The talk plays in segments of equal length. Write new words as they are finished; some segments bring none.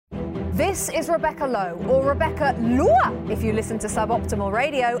This is Rebecca Lowe, or Rebecca Lua, if you listen to Suboptimal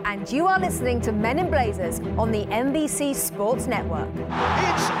Radio, and you are listening to Men in Blazers on the NBC Sports Network.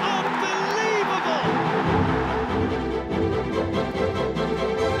 It's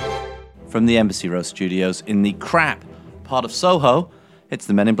unbelievable! From the Embassy Row Studios in the crap part of Soho, it's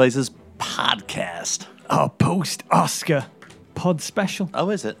the Men in Blazers podcast. Our post-Oscar pod special. Oh,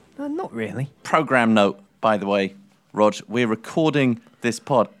 is it? Not really. Program note, by the way, Rog, we're recording this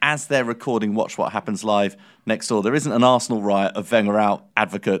pod as they're recording Watch What Happens Live next door. There isn't an Arsenal riot of Wenger out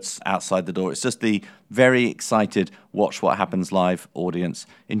advocates outside the door. It's just the very excited Watch What Happens Live audience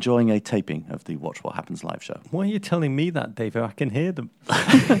enjoying a taping of the Watch What Happens Live show. Why are you telling me that, Dave? I can hear them.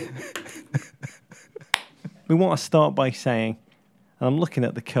 We want to start by saying, and I'm looking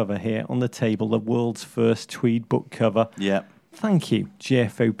at the cover here on the table, the world's first tweed book cover. Yeah. Thank you,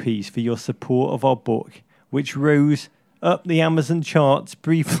 GFOPs, for your support of our book, which rose up the Amazon charts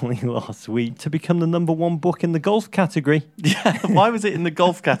briefly last week to become the number one book in the golf category. Yeah, why was it in the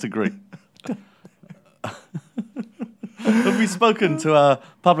golf category? Have we spoken to our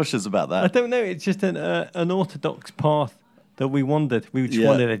publishers about that? I don't know. It's just an orthodox path that we wanted. We just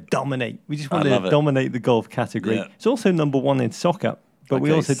wanted to dominate. We just wanted to dominate the golf category. Yeah. It's also number one in soccer, but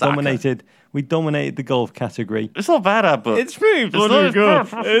we also dominated the golf category. It's not bad, our book. It's pretty bloody good.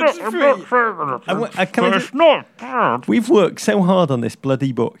 It's not bad. We've worked so hard on this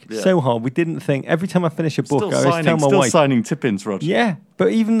bloody book. Yeah. So hard. We didn't think, every time I finish a book, I always tell my wife. Still signing tip-ins, Roger. Yeah,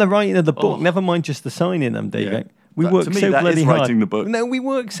 but even the writing of the book, never mind just the signing them, David. Yeah. We worked so bloody hard. Writing the book. No, we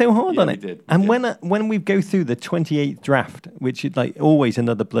worked so hard on it. Did. And when we go through the 28th draft, which is like always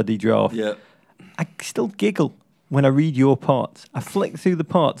another bloody draft, I still giggle when I read your parts. I flick through the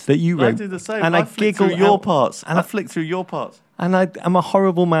parts that you wrote. I do the same. And I flick giggle through your parts. And I flick through your parts. And I'm a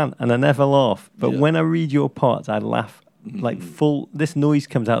horrible man, and I never laugh. But when I read your parts, I laugh like full. This noise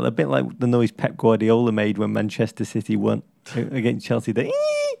comes out a bit like the noise Pep Guardiola made when Manchester City won against Chelsea.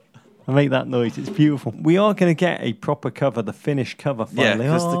 I make that noise. It's beautiful. We are going to get a proper cover, the finished cover finally.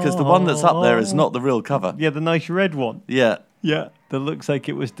 Yeah, because the one that's up there is not the real cover. Yeah, the nice red one. Yeah. Yeah, that looks like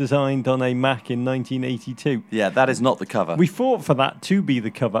it was designed on a Mac in 1982. Yeah, that is not the cover. We fought for that to be the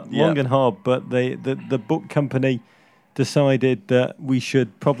cover, long and hard, but the book company decided that we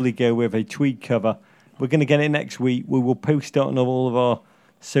should probably go with a tweed cover. We're going to get it next week. We will post it on all of our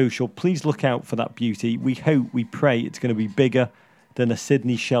social. Please look out for that beauty. We hope, we pray it's going to be bigger than a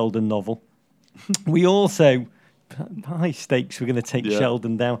Sidney Sheldon novel. We also, high stakes, we're going to take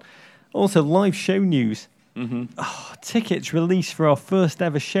Sheldon down. Also, live show news. Mm-hmm. Oh, tickets released for our first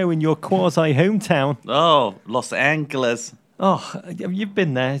ever show in your quasi hometown. Oh, Los Angeles. Oh, you've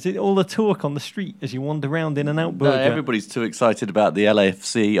been there. Is it all the talk on the street as you wander around in and out? No, everybody's too excited about the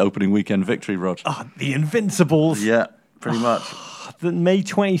LAFC opening weekend victory, Rog. Oh, the Invincibles. Yeah, pretty much. The May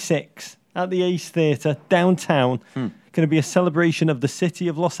 26th at the Ace Theatre, downtown. Going to be a celebration of the city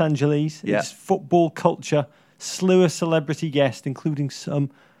of Los Angeles, its football culture, slew of celebrity guests, including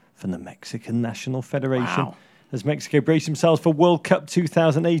some from the Mexican National Federation. Wow. As Mexico brace themselves for World Cup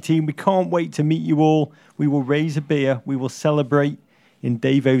 2018, we can't wait to meet you all. We will raise a beer. We will celebrate in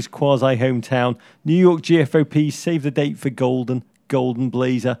Davo's quasi-hometown. New York GFOP, save the date for Golden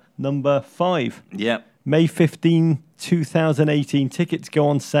Blazer, number 5. Yep. May 15, 2018. Tickets go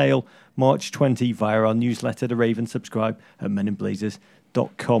on sale March 20 via our newsletter, The Raven. Subscribe at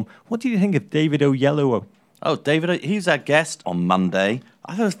meninblazers.com. What do you think of David Oyelowo? Oh, David, he was our guest on Monday.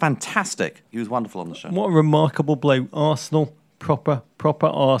 I thought it was fantastic. He was wonderful on the show. What a remarkable bloke. Arsenal, proper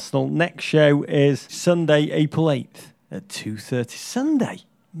Arsenal. Next show is Sunday, April 8th at 2:30. Sunday.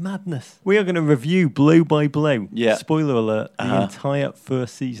 Madness. We are going to review blow by blow. Yeah. Spoiler alert. The entire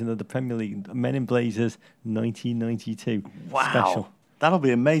first season of the Premier League. Men in Blazers 1992. Wow. Special. That'll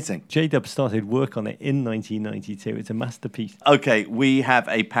be amazing. J-Dub started work on it in 1992. It's a masterpiece. Okay, we have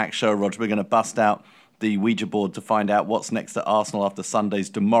a packed show, Roger. We're going to bust out the Ouija board to find out what's next at Arsenal after Sunday's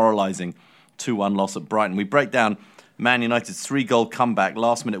demoralising 2-1 loss at Brighton. We break down Man United's 3-goal comeback,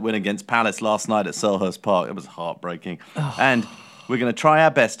 last-minute win against Palace last night at Selhurst Park. It was heartbreaking. Oh. And we're going to try our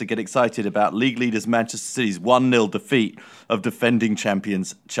best to get excited about league leaders Manchester City's 1-0 defeat of defending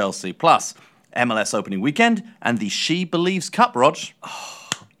champions Chelsea. Plus, MLS opening weekend and the She Believes Cup, Rog. Oh.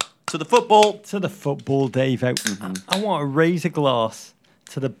 To the football. To the football, Dave. I want to raise a glass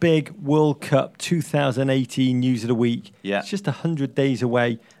to the big World Cup 2018 News of the Week. Yeah. It's just 100 days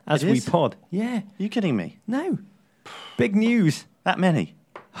away as we pod. Yeah. Are you kidding me? No. Big news. That many?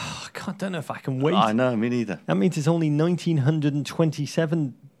 Oh, I don't know if I can wait. I know, me neither. That means it's only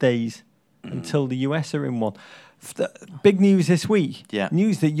 1,927 days until the US are in one. Big news this week. Yeah.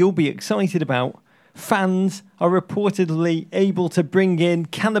 News that you'll be excited about. fans are reportedly able to bring in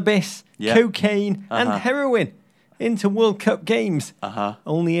cannabis, cocaine, and heroin into World Cup games.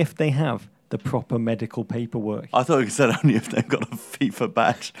 Only if they have the proper medical paperwork. I thought you said only if they've got a FIFA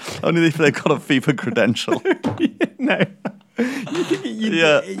badge. Only if they've got a FIFA credential. No.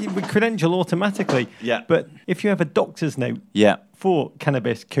 You credential automatically. Yeah. But if you have a doctor's note for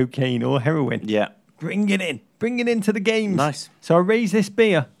cannabis, cocaine, or heroin, bring it in. Bring it into the games. Nice. So I raise this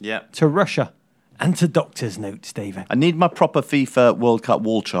beer to Russia and to doctor's notes, David. I need my proper FIFA World Cup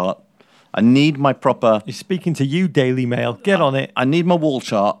wall chart. I need my proper... You're speaking to you, Daily Mail. Get on it. I need my wall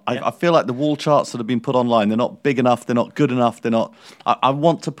chart. I feel like the wall charts that have been put online, they're not big enough, they're not good enough, they're not... I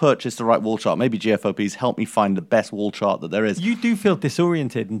want to purchase the right wall chart. Maybe GFOPs help me find the best wall chart that there is. You do feel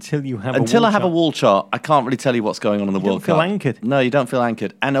disoriented until you have Until I have a wall chart, I can't really tell you what's going on in the World Cup. You don't feel anchored. No, you don't feel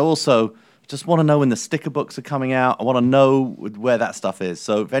anchored. And also... just want to know when the sticker books are coming out. I want to know where that stuff is.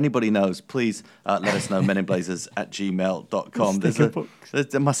 So if anybody knows, please let us know,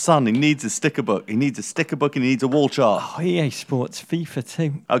 meninblazers@gmail.com. My son, he needs a sticker book. He needs a sticker book and he needs a wall chart. Oh, EA Sports, FIFA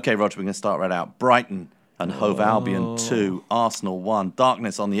 2. Okay, Roger, we're going to start right out. Brighton and Hove Albion 2, Arsenal 1.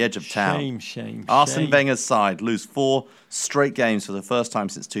 Darkness on the edge of town. Shame. Arsene Wenger's side lose 4 straight games for the first time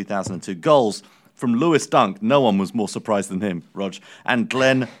since 2002. Goals from Lewis Dunk, no one was more surprised than him, Rog, and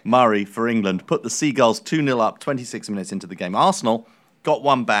Glenn Murray for England put the Seagulls 2-0 up 26 minutes into the game. Arsenal got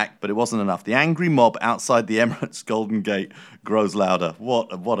one back, but it wasn't enough. The angry mob outside the Emirates Golden Gate grows louder.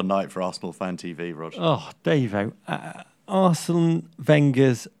 What a night for Arsenal Fan TV, Rog. Oh, Davo. Arsene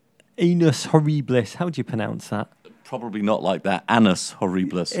Wenger's Anus Horribilis. How do you pronounce that? Probably not like that. Anus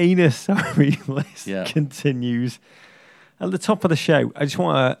Horribilis. Anus Horribilis continues. At the top of the show, I just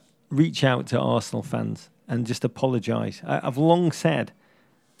want to reach out to Arsenal fans and just apologise. I've long said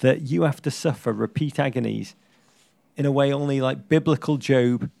that you have to suffer repeat agonies in a way only like biblical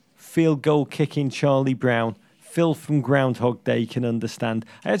Job, field goal kicking Charlie Brown, Phil from Groundhog Day can understand.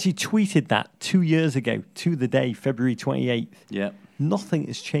 I actually tweeted that 2 years ago to the day, February 28th. Yeah. Nothing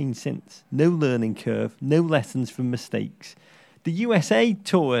has changed since. No learning curve, no lessons from mistakes. The USA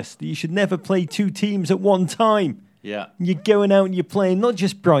taught us that you should never play 2 teams at one time. Yeah. You're going out and you're playing not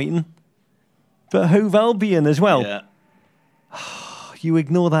just Brighton, but Hove Albion as well. Yeah. You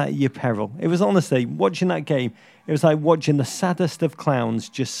ignore that at your peril. It was honestly, watching that game, it was like watching the saddest of clowns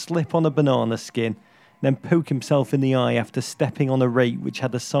just slip on a banana skin, then poke himself in the eye after stepping on a rake which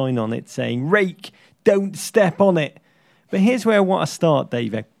had a sign on it saying, "Rake, don't step on it." But here's where I want to start,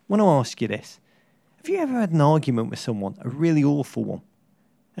 Dave. I want to ask you this. Have you ever had an argument with someone, a really awful one,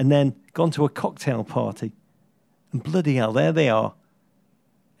 and then gone to a cocktail party, and bloody hell, there they are,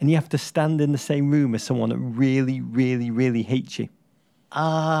 and you have to stand in the same room as someone that really, really, really hates you?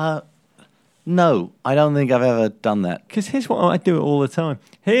 No, I don't think I've ever done that. Because here's what I do it all the time.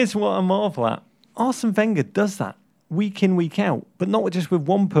 Here's what I marvel at. Arsene Wenger does that week in, week out, but not just with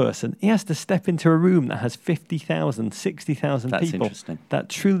one person. He has to step into a room that has 50,000, 60,000 people that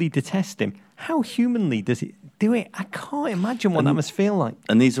truly detest him. How humanly does he do it? I can't imagine what that must feel like.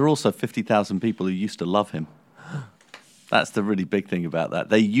 And these are also 50,000 people who used to love him. That's the really big thing about that.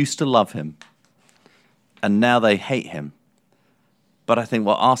 They used to love him, and now they hate him. But I think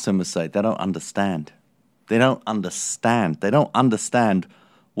what Arsene would say, they don't understand. They don't understand. They don't understand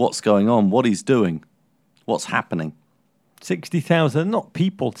what's going on, what he's doing, what's happening. 60,000, not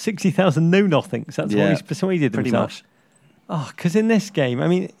people, 60,000 know-nothings. That's what he's persuaded pretty himself. Much. Oh, because in this game, I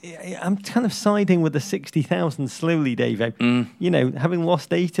mean, I'm kind of siding with the 60,000 slowly, Dave. You know, having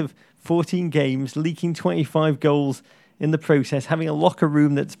lost 8 of 14 games, leaking 25 goals in the process, having a locker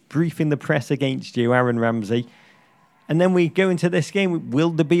room that's briefing the press against you, Aaron Ramsey. And then we go into this game, will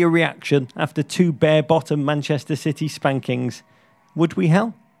there be a reaction after 2 bare-bottom Manchester City spankings? Would we,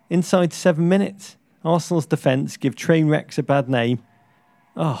 hell? Inside 7 minutes, Arsenal's defence give train wrecks a bad name.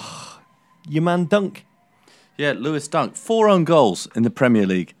 Oh, your man Dunk. Yeah, Lewis Dunk. 4 own goals in the Premier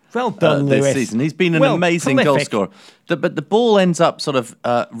League. Well done, this Lewis. season. He's been an amazing goal scorer. But the ball ends up sort of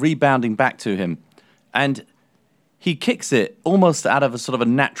rebounding back to him. And he kicks it almost out of a sort of a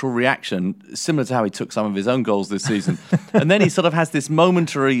natural reaction, similar to how he took some of his own goals this season. And then he sort of has this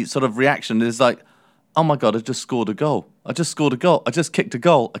momentary sort of reaction. It's like, oh my God, I just scored a goal. I just scored a goal. I just kicked a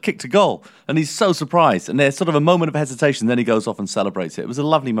goal. I kicked a goal. And he's so surprised. And there's sort of a moment of hesitation. Then he goes off and celebrates it. It was a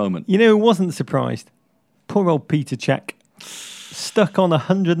lovely moment. You know who wasn't surprised? Poor old Peter Cech. Stuck on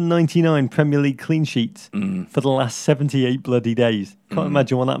 199 Premier League clean sheets for the last 78 bloody days. Can't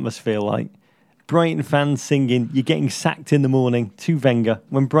imagine what that must feel like. Brighton fans singing, "You're getting sacked in the morning" to Wenger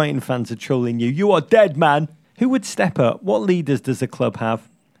when Brighton fans are trolling you. "You are dead, man." Who would step up? What leaders does the club have?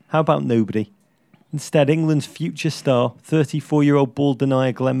 How about nobody? Instead, England's future star, 34-year-old ball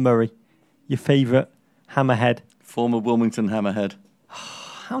denier Glenn Murray. your favourite hammerhead. Former Wilmington hammerhead.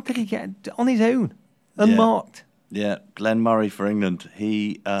 How did he get on his own? Unmarked. Yeah, Glenn Murray for England.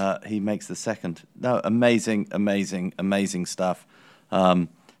 He makes the second. No, amazing stuff. I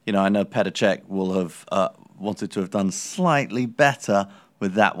know Petr Cech will have wanted to have done slightly better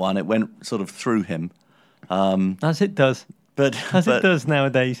with that one. It went sort of through him. As it does. As it does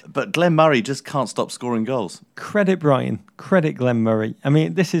nowadays. But Glenn Murray just can't stop scoring goals. Credit Brighton. Credit Glenn Murray. I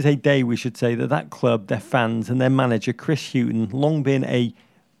mean, this is a day, we should say, that club, their fans and their manager, Chris Hughton, long been a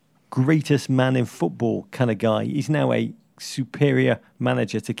greatest man in football kind of guy. He's now a superior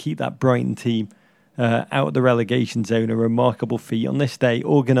manager to keep that Brighton team out of the relegation zone. A remarkable feat on this day.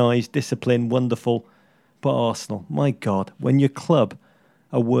 Organised, disciplined, wonderful. But Arsenal, my God, when your club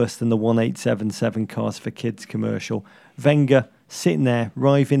are worse than the 1877 Cars for Kids commercial. Wenger sitting there,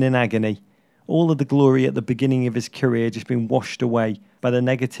 writhing in agony. All of the glory at the beginning of his career just been washed away by the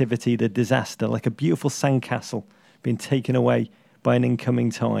negativity, the disaster, like a beautiful sandcastle being taken away by an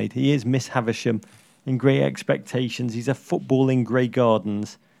incoming tide. He is Miss Havisham in Great Expectations. He's a football in Grey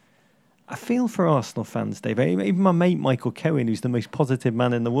Gardens. I feel for Arsenal fans, Dave. Even my mate Michael Cohen, who's the most positive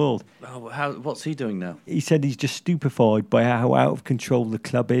man in the world. What's he doing now? He said he's just stupefied by how out of control the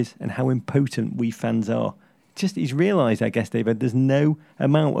club is and how impotent we fans are. Just he's realised, I guess, David, there's no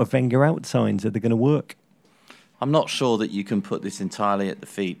amount of Wenger out signs that they're going to work. I'm not sure that you can put this entirely at the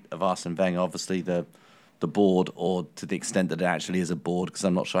feet of Arsene Wenger. Obviously, the board, or to the extent that it actually is a board, because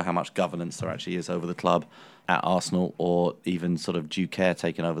I'm not sure how much governance there actually is over the club at Arsenal, or even sort of due care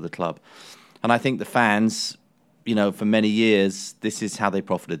taking over the club. And I think the fans, for many years, this is how they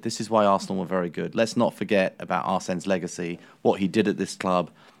profited. This is why Arsenal were very good. Let's not forget about Arsene's legacy, what he did at this club,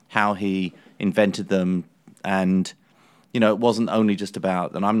 how he invented them. And, it wasn't only just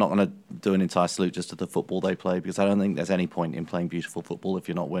about, and I'm not going to do an entire salute just to the football they play, because I don't think there's any point in playing beautiful football if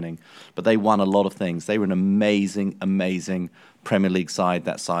you're not winning. But they won a lot of things. They were an amazing Premier League side,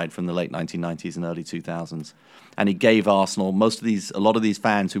 that side from the late 1990s and early 2000s. And he gave Arsenal, a lot of these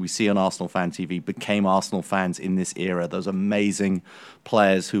fans who we see on Arsenal Fan TV became Arsenal fans in this era. Those amazing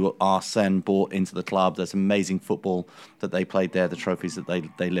players who Arsene brought into the club. There's amazing football that they played there, the trophies that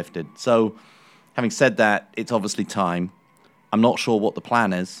they lifted. So, having said that, it's obviously time. I'm not sure what the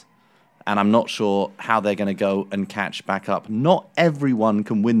plan is, and I'm not sure how they're going to go and catch back up. Not everyone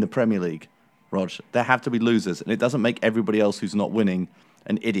can win the Premier League, Rog. There have to be losers, and it doesn't make everybody else who's not winning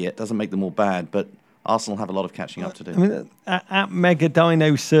an idiot. It doesn't make them all bad, but Arsenal have a lot of catching up to do. I mean, at Mega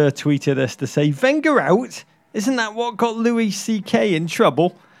Dino Sir tweeted us to say, Wenger out? Isn't that what got Louis C.K. in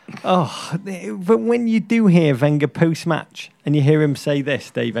trouble? Oh, but when you do hear Wenger post-match, and you hear him say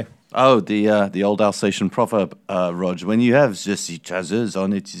this, David. Oh, the old Alsatian proverb, Rog. When you have just the trousers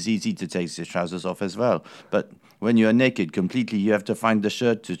on, it is easy to take the trousers off as well. But when you are naked completely, you have to find the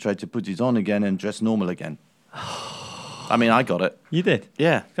shirt to try to put it on again and dress normal again. I mean, I got it. You did?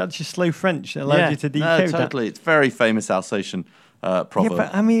 Yeah. That's your slow French that allowed you to decode that. Totally. It's very famous Alsatian proverb. Yeah,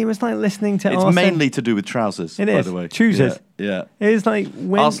 but I mean, it was like listening to It's mainly to do with trousers, by the way. Trousers. Yeah. It is like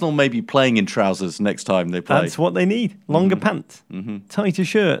when Arsenal may be playing in trousers next time they play. That's what they need. Longer pants, tighter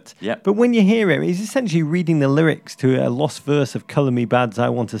shirts. Yeah. But when you hear him, he's essentially reading the lyrics to a lost verse of Colour Me Bad's I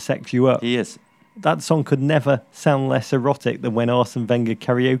Want to Sex You Up. He is. That song could never sound less erotic than when Arsene Wenger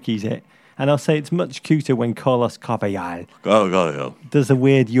karaoke's it. And I'll say it's much cuter when Carlos Carvalhal does the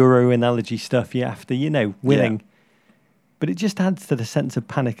weird Euro analogy stuff after, winning. Yeah. But it just adds to the sense of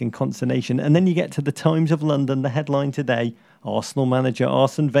panic and consternation. And then you get to the Times of London, the headline today, Arsenal manager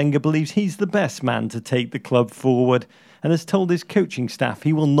Arsene Wenger believes he's the best man to take the club forward and has told his coaching staff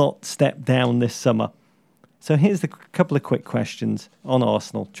he will not step down this summer. So here's a couple of quick questions on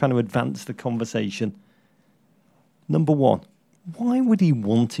Arsenal, trying to advance the conversation. Number one, why would he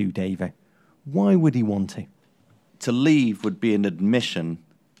want to, David? Why would he want to? To leave would be an admission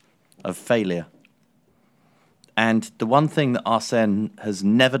of failure. And the one thing that Arsene has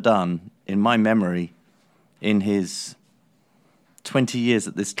never done, in my memory, in his 20 years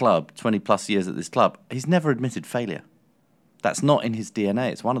at this club, 20 plus years at this club, he's never admitted failure. That's not in his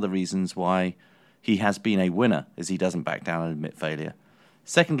DNA. It's one of the reasons why he has been a winner, is he doesn't back down and admit failure.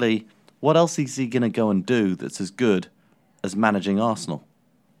 Secondly, what else is he going to go and do that's as good as managing Arsenal?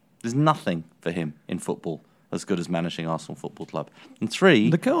 There's nothing for him in football as good as managing Arsenal Football Club. And three,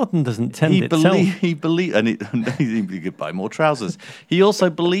 the garden doesn't tend itself. He could buy more trousers. He also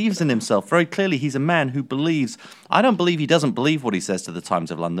believes in himself very clearly. He's a man who believes. I don't believe he doesn't believe what he says to the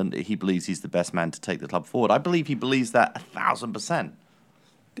Times of London. He believes he's the best man to take the club forward. I believe he believes that 1,000%.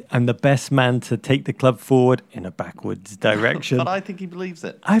 I'm the best man to take the club forward in a backwards direction. But I think he believes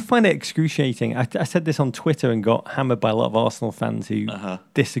it. I find it excruciating. I said this on Twitter and got hammered by a lot of Arsenal fans who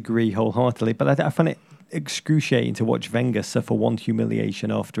disagree wholeheartedly. But I find it excruciating to watch Wenger suffer one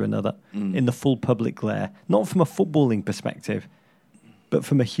humiliation after another in the full public glare. Not from a footballing perspective, but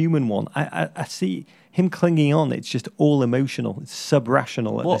from a human one. I see him clinging on. It's just all emotional. It's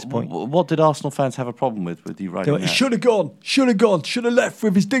sub-rational at this point. What did Arsenal fans have a problem with you writing that? He should have gone, should have left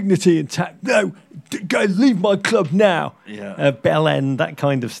with his dignity intact. No, go leave my club now. Yeah. Bell end, that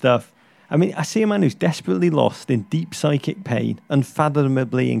kind of stuff. I mean, I see a man who's desperately lost in deep psychic pain,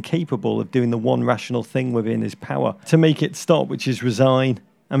 unfathomably incapable of doing the one rational thing within his power to make it stop, which is resign.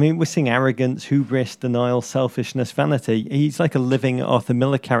 I mean, we're seeing arrogance, hubris, denial, selfishness, vanity. He's like a living Arthur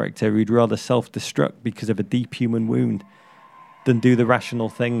Miller character who'd rather self-destruct because of a deep human wound than do the rational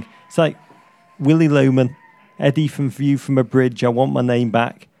thing. It's like Willie Loman, Eddie from View from a Bridge, I Want My Name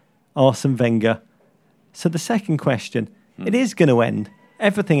Back, Arsene Wenger. So the second question, it is going to end.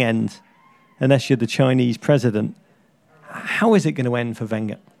 Everything ends, unless you're the Chinese president. How is it going to end for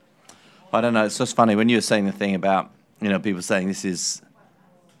Wenger? I don't know. It's just funny when you were saying the thing about, people saying this is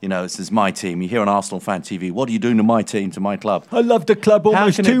my team. You hear on Arsenal fan TV, what are you doing to my team, to my club? I love the club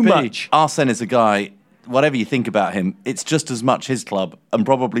almost too much. Arsene is a guy, whatever you think about him, it's just as much his club and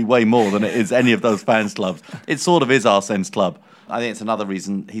probably way more than it is any of those fans' clubs. It sort of is Arsene's club. I think it's another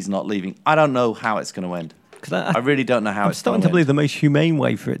reason he's not leaving. I don't know how it's going to end. I really don't know how it's going to end. I'm starting to believe the most humane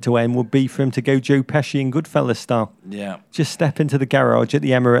way for it to end would be for him to go Joe Pesci and Goodfellas style. Yeah. Just step into the garage at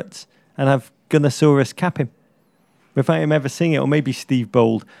the Emirates and have Gunnosaurus cap him without him ever seeing it, or maybe Steve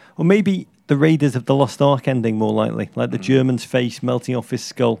Bold, or maybe the Raiders of the Lost Ark ending more likely, like the German's face melting off his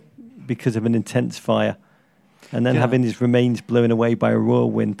skull because of an intense fire, and then having his remains blown away by a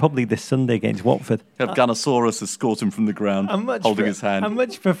whirlwind, probably this Sunday against Watford. Have Gunnosaurus escort him from the ground, holding his hand. I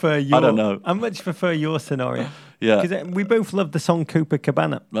much prefer your. I don't know. I much prefer your scenario. Yeah, because we both love the song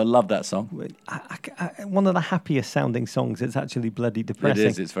Copacabana. I love that song. One of the happiest sounding songs. It's actually bloody depressing. It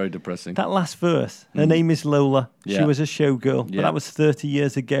is. It's very depressing. That last verse. Her name is Lola. Yeah. She was a showgirl, but that was 30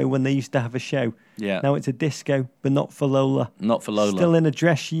 years ago when they used to have a show. Yeah. Now it's a disco, but not for Lola. Not for Lola. Still in a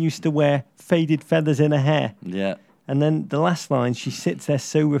dress she used to wear, faded feathers in her hair. Yeah. And then the last line, she sits there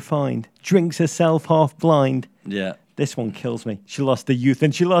so refined, drinks herself half blind. Yeah. This one kills me. She lost her youth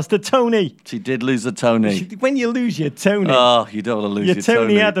and she lost her Tony. She did lose her Tony. When you lose your Tony. Oh, you don't want to lose your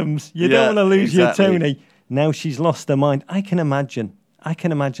Tony. Tony Adams. You don't want to lose your Tony. Now she's lost her mind. I can imagine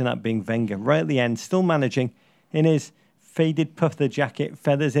that being Wenger right at the end, still managing in his faded puffer jacket,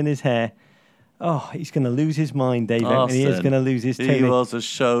 feathers in his hair. Oh, he's going to lose his mind, David, and he is going to lose his Tony. He was a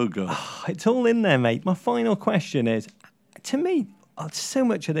showgirl. Oh, it's all in there, mate. My final question is, to me, so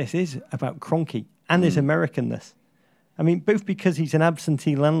much of this is about Kroenke and his Americanness. I mean, both because he's an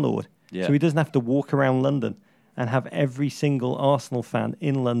absentee landlord, so he doesn't have to walk around London and have every single Arsenal fan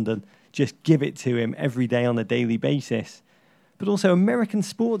in London just give it to him every day on a daily basis. But also American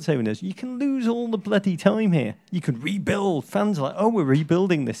sports owners, you can lose all the bloody time here. You can rebuild. Fans are like, oh, we're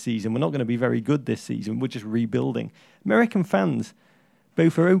rebuilding this season. We're not going to be very good this season. We're just rebuilding. American fans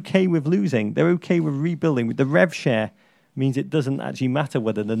both are okay with losing. They're okay with rebuilding. The rev share means it doesn't actually matter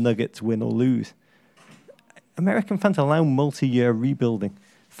whether the Nuggets win or lose. American fans allow multi-year rebuilding.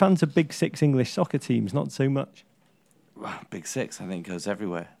 Fans of Big Six English soccer teams, not so much. Well, Big Six, I think, goes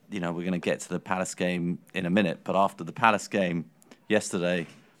everywhere. We're going to get to the Palace game in a minute, but after the Palace game yesterday,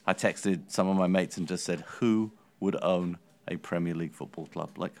 I texted some of my mates and just said, who would own a Premier League football club?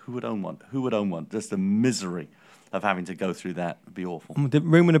 Like, who would own one? Who would own one? Just the misery of having to go through that would be awful.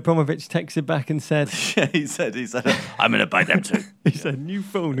 Roman Abramovich texted back and said... yeah, he said, I'm going to buy them too. He said, new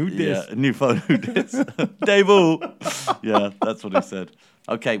phone, who dis? Yeah, new phone, who dis? Davo. Yeah, that's what he said.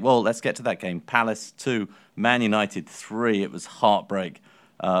 Okay, well, let's get to that game. Palace 2, Man United 3. It was heartbreak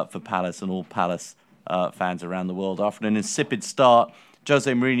for Palace and all Palace fans around the world. After an insipid start,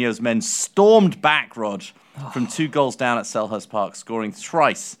 Jose Mourinho's men stormed back, Rog, from 2 goals down at Selhurst Park, scoring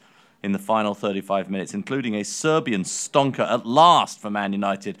thrice in the final 35 minutes, including a Serbian stonker at last for Man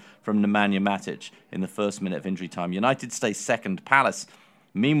United from Nemanja Matic in the first minute of injury time. United stay second. Palace,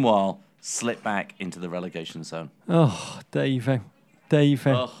 meanwhile, slip back into the relegation zone. Oh, Davo.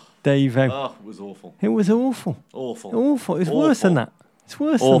 Oh, it was awful. It was awful. Awful. Awful. It's worse than that. It's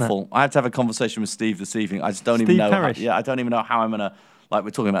worse than that. Awful. I had to have a conversation with Steve this evening. I just don't even know. I don't even know how I'm going to, like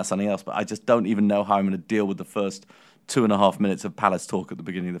we're talking about something else, but I just don't even know how I'm going to deal with the first 2.5 minutes of Palace talk at the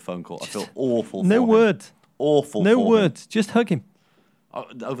beginning of the phone call. I feel awful for him. No words. Awful No for words. Just hug him.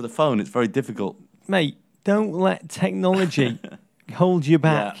 Over the phone, it's very difficult. Mate, don't let technology hold you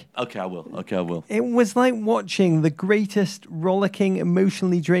back. Yeah. Okay, I will. It was like watching the greatest rollicking,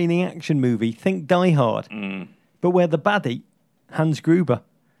 emotionally draining action movie, think Die Hard, but where the baddie, Hans Gruber,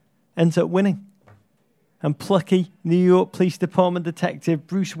 ends up winning. And plucky New York Police Department detective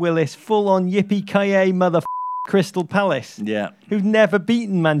Bruce Willis, full-on yippee-ki-yay Crystal Palace, who've never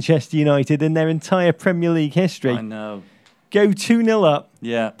beaten Manchester United in their entire Premier League history. I know. Go 2-0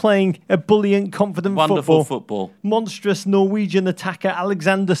 up, playing ebullient, confident Wonderful football. Monstrous Norwegian attacker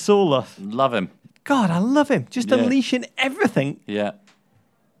Alexander Sørloth. Love him. God, I love him. Just unleashing everything. Yeah.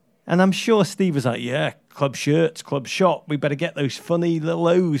 And I'm sure Steve was like, club shirts, club shop. We better get those funny little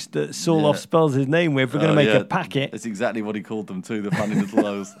O's that Sørloth spells his name with. We're going to make a packet. That's exactly what he called them too, the funny little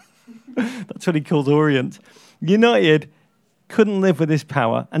O's. That's what he called Orient. United couldn't live with his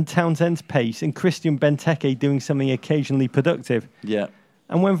power and Townsend's pace and Christian Benteke doing something occasionally productive. Yeah.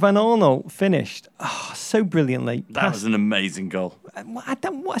 And when Van Arnold finished so brilliantly. That was an amazing goal.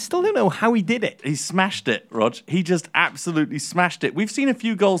 I still don't know how he did it. He smashed it, Rog. He just absolutely smashed it. We've seen a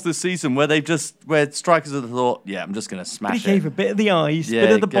few goals this season where strikers have thought, I'm just going to smash it. He gave a bit of the eyes,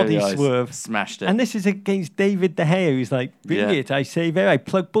 bit of the body swerve. Smashed it. And this is against David De Gea, who's like, bring it, I say there. I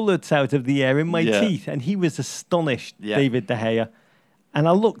plug bullets out of the air in my teeth. And he was astonished, David De Gea. And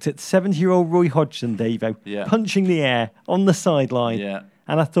I looked at 70-year-old Roy Hodgson, Davo, punching the air on the sideline. Yeah.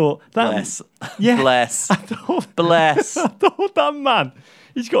 And I thought, Bless. I thought that man,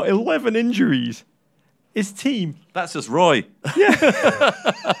 he's got 11 injuries. His team. That's just Roy.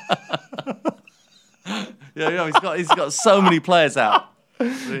 He's got so many players out.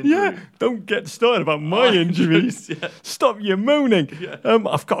 Don't get started about my injuries. Stop your moaning.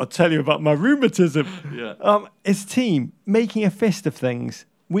 I've got to tell you about my rheumatism. His team making a fist of things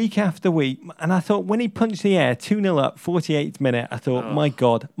week after week. And I thought when he punched the air 2-0 up, 48th minute, I thought, my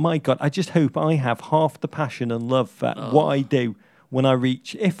God, I just hope I have half the passion and love for what I do when I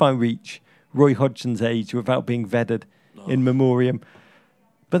reach, if I reach, Roy Hodgson's age without being vetted in memoriam.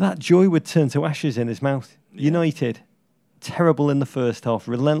 But that joy would turn to ashes in his mouth. United, terrible in the first half,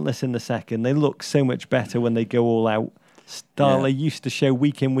 relentless in the second. They look so much better when they go all out. Style they used to show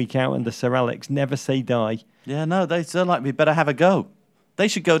week in, week out under Sir Alex, never say die. Yeah, no, they sound like we better have a go. They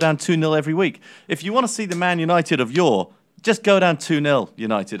should go down 2-0 every week. If you want to see the Man United of yore, just go down 2-0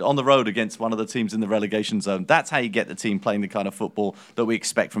 United on the road against one of the teams in the relegation zone. That's how you get the team playing the kind of football that we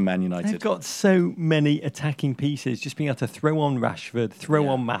expect from Man United. They've got so many attacking pieces, just being able to throw on Rashford, throw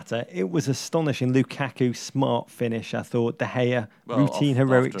on Mata. It was astonishing. Lukaku, smart finish, I thought. De Gea, routine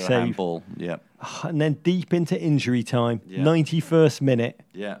heroic save. Handball. And then deep into injury time, 91st minute.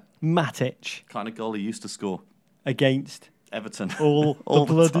 Matic. Kind of goal he used to score. Against Everton. All the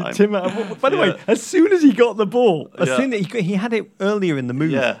bloody Tim. By the way, as soon as he got the ball, as soon as he had it earlier in the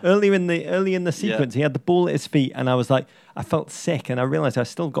move, early in the sequence, he had the ball at his feet, and I was like, I felt sick, and I realised I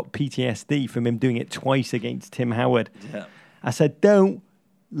still got PTSD from him doing it twice against Tim Howard. I said, don't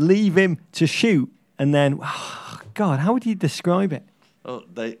leave him to shoot, and then, God, how would you describe it?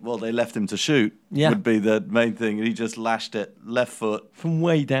 They left him to shoot. Would be the main thing. He just lashed it left foot from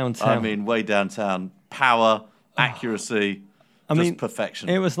way downtown. Way downtown. Power. Accuracy, perfection.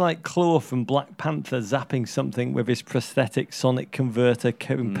 It was like Claw from Black Panther zapping something with his prosthetic sonic converter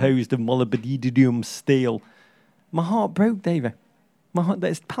composed of molybdenum steel. My heart broke, David.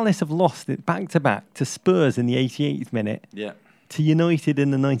 Palace have lost it back-to-back to Spurs in the 88th minute, to United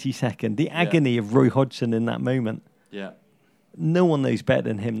in the 92nd. The agony of Roy Hodgson in that moment. No one knows better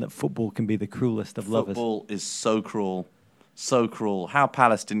than him that football can be the cruelest of lovers. Football is so cruel. So cruel. How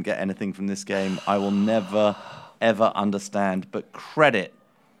Palace didn't get anything from this game, I will never, ever understand. But credit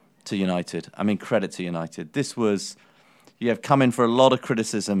to United. Credit to United. You have come in for a lot of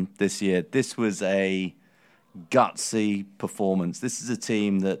criticism this year. This was a gutsy performance. This is a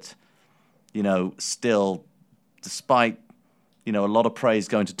team that, still, despite, a lot of praise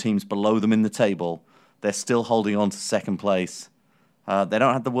going to teams below them in the table, they're still holding on to second place. They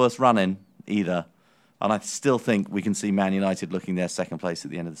don't have the worst run-in either. And I still think we can see Man United looking their second place at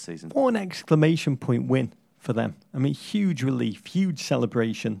the end of the season. What an exclamation point win for them. Huge relief, huge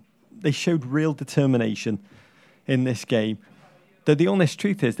celebration. They showed real determination in this game. Though the honest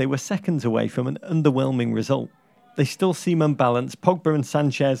truth is they were seconds away from an underwhelming result. They still seem unbalanced. Pogba and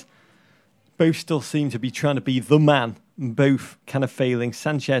Sanchez both still seem to be trying to be the man, both kind of failing.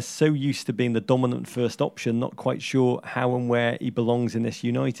 Sanchez so used to being the dominant first option, not quite sure how and where he belongs in this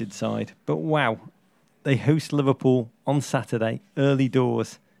United side. But wow. They host Liverpool on Saturday, early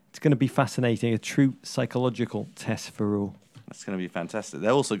doors. It's going to be fascinating, a true psychological test for all. That's going to be fantastic. They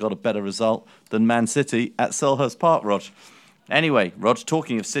also got a better result than Man City at Selhurst Park, Rog. Anyway, Rog,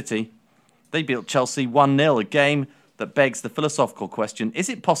 talking of City, they beat Chelsea 1-0, a game that begs the philosophical question, is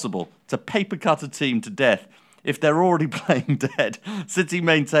it possible to paper cut a team to death if they're already playing dead? City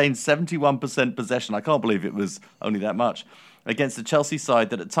maintained 71% possession. I can't believe it was only that much. Against the Chelsea side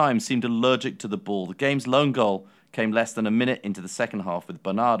that at times seemed allergic to the ball. The game's lone goal came less than a minute into the second half with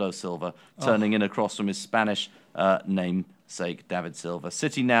Bernardo Silva turning in across from his Spanish namesake, David Silva.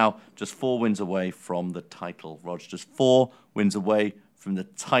 City now just 4 wins away from the title. Rog, just 4 wins away from the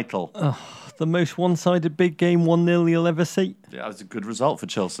title. The most one-sided big game 1-0 you'll ever see. Yeah, that was a good result for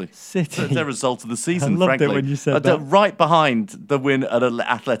Chelsea. City. Their result of the season, I loved frankly. it when you said that. Right behind the win at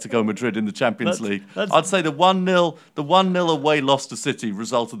Atletico Madrid in the Champions League. I'd say the 1-0 away loss to City,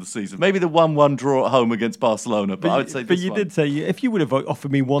 result of the season. Maybe the 1-1 draw at home against Barcelona, but I would say this But you one. did say, if you would have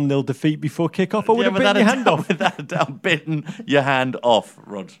offered me 1-0 defeat before kick-off, I would have bitten your hand off. Without a doubt, bitten your hand off,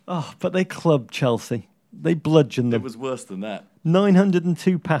 Rod. Oh, but they clubbed Chelsea. They bludgeoned them. It was worse than that.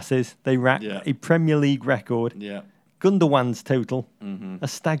 902 passes, they racked a Premier League record. Yeah. Gundogan's total, a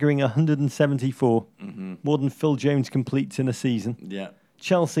staggering 174, more than Phil Jones completes in a season. Yeah.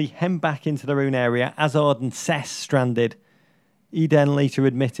 Chelsea hemmed back into their own area, Hazard and Cess stranded. Eden later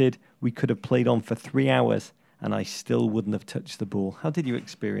admitted, we could have played on for 3 hours and I still wouldn't have touched the ball. How did you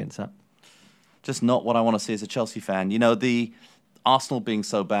experience that? Just not what I want to see as a Chelsea fan. You know, the Arsenal being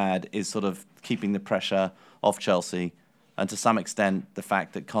so bad is sort of keeping the pressure off Chelsea. And to some extent, the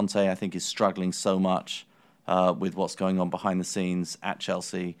fact that Conte, I think, is struggling so much with what's going on behind the scenes at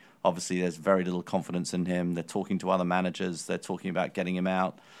Chelsea. Obviously, there's very little confidence in him. They're talking to other managers. They're talking about getting him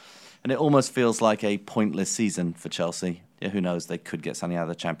out. And it almost feels like a pointless season for Chelsea. Yeah, who knows? They could get something out of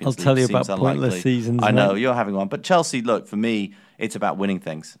the Champions League. I'll tell you Seems about unlikely. pointless seasons. I know, mate. you're having one. But Chelsea, look, for me, it's about winning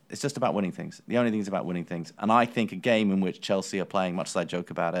things. It's just about winning things. The only thing is about winning things. And I think a game in which Chelsea are playing, much as I joke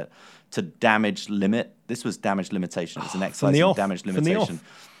about it, to damage limit. This was damage limitation. It's an exercise in damage limitation.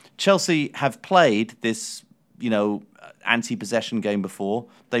 Chelsea have played this, anti-possession game before.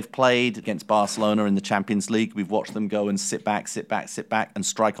 They've played against Barcelona in the Champions League. We've watched them go and sit back, and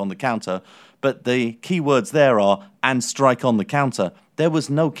strike on the counter. But the key words there are, and strike on the counter. There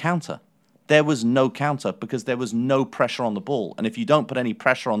was no counter. There was no counter because there was no pressure on the ball. And if you don't put any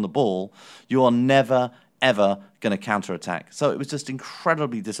pressure on the ball, you are never, ever going to counter-attack. So it was just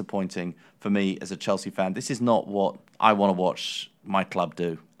incredibly disappointing for me as a Chelsea fan. This is not what I want to watch my club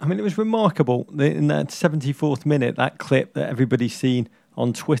do. I mean, it was remarkable in that 74th minute, that clip that everybody's seen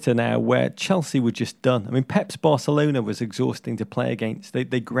on Twitter now, where Chelsea were just done. I mean, Pep's Barcelona was exhausting to play against. They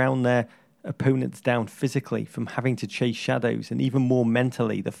ground their opponents down physically from having to chase shadows, and even more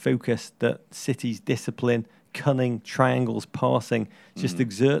mentally, the focus that City's discipline, cunning, triangles, passing just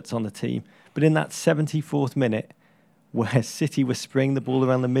exerts on the team. But in that 74th minute, where City was spraying the ball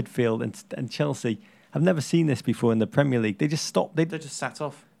around the midfield and Chelsea, I've never seen this before in the Premier League. They just stopped. They just sat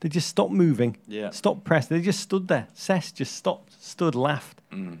off. They just stopped moving, stopped pressing. They just stood there. Cess just stood, laughed.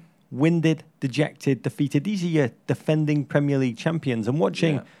 Winded, dejected, defeated. These are your defending Premier League champions. And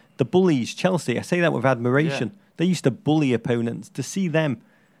watching the bullies, Chelsea, I say that with admiration. Yeah. They used to bully opponents. To see them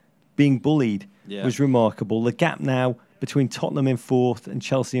being bullied was remarkable. The gap now between Tottenham in 4th and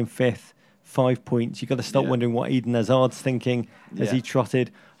Chelsea in 5th, 5 points. You've got to start wondering what Eden Hazard's thinking as he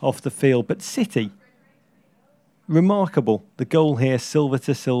trotted off the field. But City, remarkable. The goal here, Silva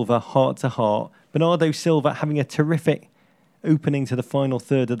to Silva, heart to heart. Bernardo Silva having a terrific opening to the final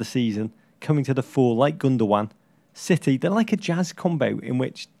third of the season, coming to the fore like Gundogan. City, they're like a jazz combo in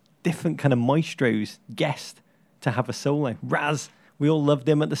which different kind of maestros guessed to have a solo. Raz, we all loved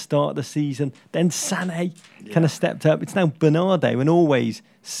him at the start of the season. Then Sané kind of stepped up. It's now Bernardo and always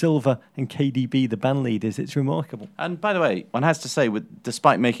Silva and KDB, the band leaders. It's remarkable. And by the way, one has to say,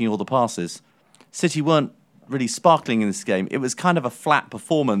 despite making all the passes, City weren't really sparkling in this game. It was kind of a flat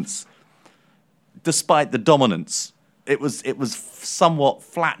performance, despite the dominance. It was somewhat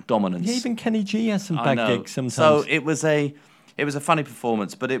flat dominance. Yeah, even Kenny G has some bad gigs sometimes. So it was a funny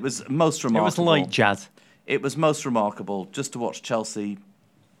performance, but it was most remarkable. It was light jazz. It was most remarkable just to watch Chelsea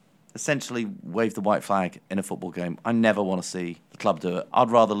essentially wave the white flag in a football game. I never want to see the club do it. I'd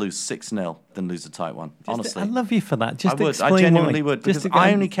rather lose 6-0 than lose a tight one, honestly. I love you for that. I genuinely would, because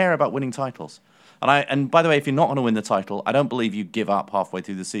I only care about winning titles. And by the way, if you're not going to win the title, I don't believe you give up halfway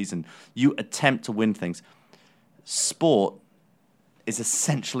through the season. You attempt to win things. Sport is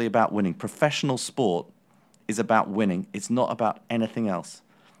essentially about winning. Professional sport is about winning. It's not about anything else.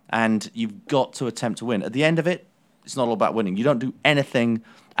 And you've got to attempt to win. At the end of it, it's not all about winning. You don't do anything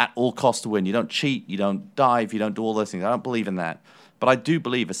at all costs to win. You don't cheat, you don't dive, you don't do all those things. I don't believe in that. But I do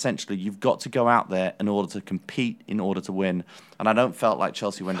believe, essentially, you've got to go out there in order to compete, in order to win. And I don't felt like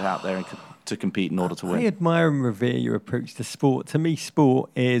Chelsea went out there to compete in order to win. I admire and revere your approach to sport. To me, sport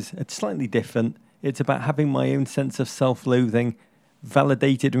is it's slightly different. It's about having my own sense of self-loathing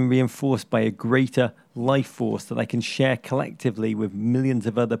validated and reinforced by a greater life force that I can share collectively with millions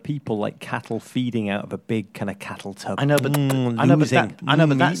of other people, like cattle feeding out of a big kind of cattle tub. I know, but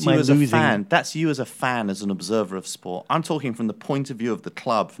that's you as a fan. That's you as a fan, as an observer of sport. I'm talking from the point of view of the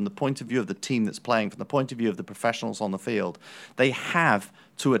club, from the point of view of the team that's playing, from the point of view of the professionals on the field. They have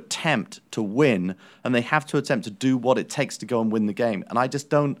to attempt to win, and they have to attempt to do what it takes to go and win the game. And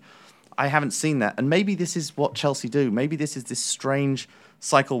I haven't seen that. And maybe this is what Chelsea do. Maybe this is this strange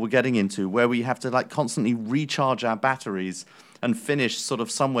cycle we're getting into where we have to constantly recharge our batteries and finish sort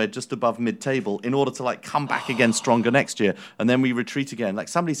of somewhere just above mid-table in order to come back again stronger next year. And then we retreat again. Like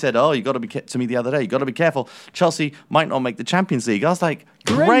somebody said, you got to be to me the other day, you got to be careful. Chelsea might not make the Champions League. I was like,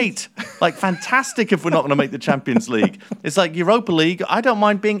 great. Fantastic if we're not going to make the Champions League. It's like Europa League. I don't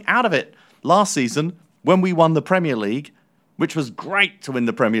mind being out of it. Last season, when we won the Premier League, which was great to win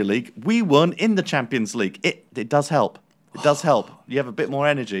the Premier League, we won in the Champions League. It does help. It does help. You have a bit more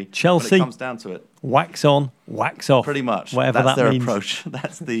energy Chelsea, when it comes down to it. Wax on, wax off. Pretty much. Whatever That's that their means. approach.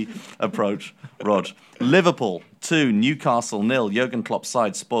 That's the approach, Rog. Liverpool 2, Newcastle 0. Jurgen Klopp's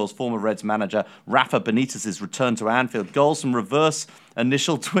side spoils former Reds manager Rafa Benitez's return to Anfield. Goals from reverse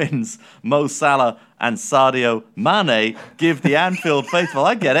initial twins Mo Salah and Sadio Mane give the Anfield faithful,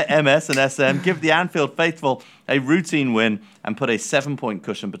 I get it, MS and SM, give the Anfield faithful a routine win and put a 7-point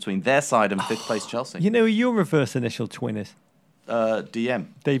cushion between their side and 5th place Chelsea. You know who your reverse initial twin is? DM.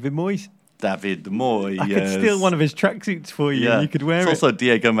 David Moyes. David Moyes. I could steal one of his tracksuits for you and you could wear it's it. Also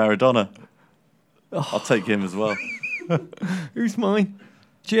Diego Maradona. I'll take him as well. Who's mine?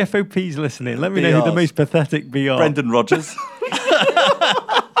 GFOP's listening. Let me know who the most pathetic BR. Brendan Rodgers.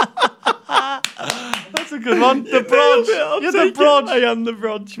 That's a good one. The Brodge. You're the Brodge. I am the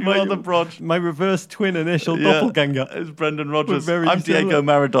Brodge. You are the Brodge. My reverse twin initial doppelganger. It's Brendan Rodgers. We're very I'm Diego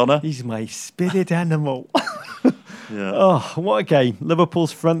similar. Maradona. He's my spirit animal. Yeah. Oh, what a game.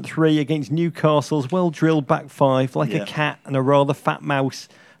 Liverpool's front three against Newcastle's well-drilled back five, like a cat and a rather fat mouse,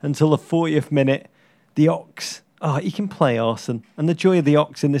 until the 40th minute. The Ox, he can play Arsene. And the joy of the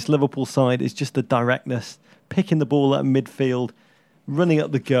Ox in this Liverpool side is just the directness, picking the ball out of midfield, running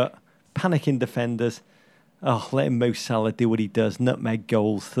up the gut, panicking defenders. Letting Mo Salah do what he does. Nutmeg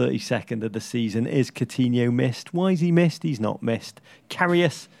goals, 32nd of the season. Is Coutinho missed? Why is he missed? He's not missed.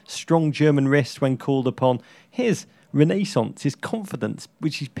 Karius, strong German wrist when called upon. His renaissance, his confidence,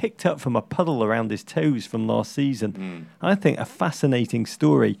 which he's picked up from a puddle around his toes from last season. I think a fascinating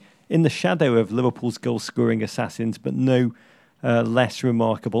story in the shadow of Liverpool's goal-scoring assassins, but no less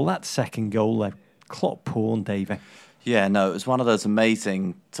remarkable. That second goal, though, Klopp porn, David. Yeah, no, it was one of those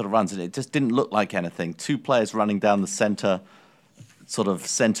amazing sort of runs. It just didn't look like anything. Two players running down the centre, sort of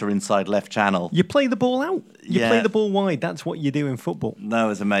centre inside left channel. You play the ball out. You play the ball wide. That's what you do in football. No, it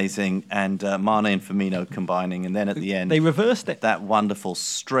was amazing. And Mane and Firmino combining. And then at the end, they reversed it. That wonderful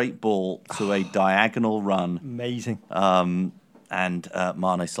straight ball to a diagonal run. Amazing. And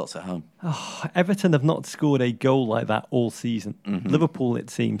Mane slots it home. Everton have not scored a goal like that all season. Liverpool,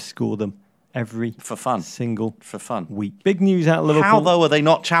 it seems, score them every single week. Big news out of Liverpool. How, though, are they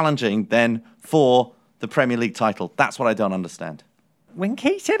not challenging then for the Premier League title? That's what I don't understand. When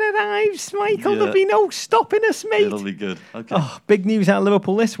Keita arrives, Michael, there'll be no stopping us, mate. It'll be good. Okay. Big news out of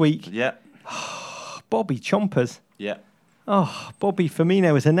Liverpool this week. Yeah. Bobby Chompers. Yeah. Bobby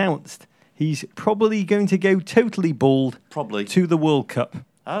Firmino has announced he's probably going to go totally bald to the World Cup.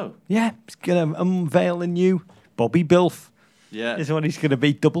 Oh. Yeah, he's going to unveil a new Bobby Bilf. Yeah. Is what he's going to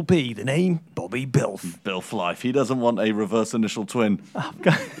be. Double B, the name, Bobby Bilf. Bilf life. He doesn't want a reverse initial twin. I've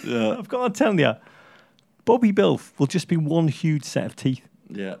got to tell you, Bobby Bilf will just be one huge set of teeth.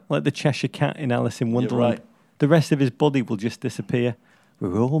 Yeah. Like the Cheshire Cat in Alice in Wonderland. You're right. The rest of his body will just disappear.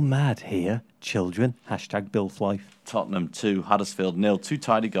 We're all mad here, children. #Bilf life. Tottenham 2, Huddersfield 0. 2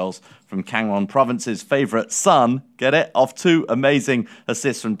 tidy goals from Kangwon Province's favourite son. Get it? Off 2 amazing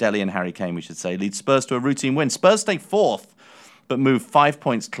assists from Dele and Harry Kane, we should say. Leads Spurs to a routine win. Spurs stay 4th, but move 5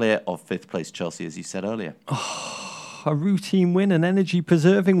 points clear of 5th place Chelsea, as you said earlier. A routine win, an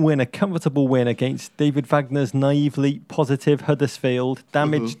energy-preserving win, a comfortable win against David Wagner's naively positive Huddersfield.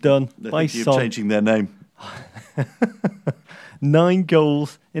 Damage done by Son. Changing their name. 9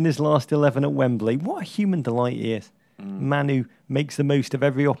 goals in his last 11 at Wembley. What a human delight he is. Manu makes the most of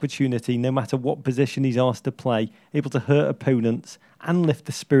every opportunity, no matter what position he's asked to play, able to hurt opponents and lift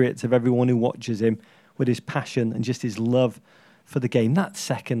the spirits of everyone who watches him with his passion and just his love for the game. That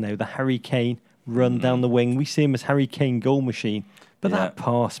second, though, the Harry Kane run down the wing. We see him as Harry Kane goal machine. But that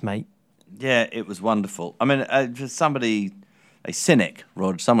pass, mate. Yeah, it was wonderful. I mean, for somebody, a cynic,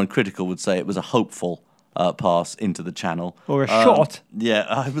 Rog, someone critical would say it was a hopeful pass into the channel. Or a shot.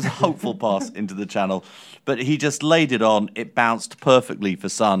 Yeah, it was a hopeful pass into the channel. But he just laid it on. It bounced perfectly for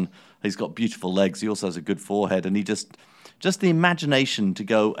Son. He's got beautiful legs. He also has a good forehead. And he just the imagination to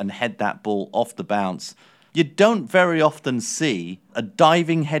go and head that ball off the bounce. You don't very often see a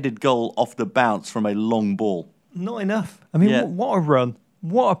diving-headed goal off the bounce from a long ball. Not enough. I mean, what a run.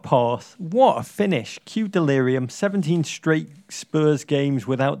 What a pass. What a finish. Cue delirium. 17 straight Spurs games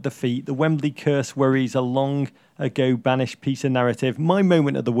without defeat. The Wembley curse worries a long ago banished piece of narrative. My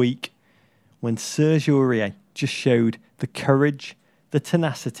moment of the week when Serge Aurier just showed the courage, the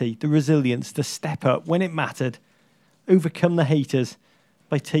tenacity, the resilience to step up when it mattered, overcome the haters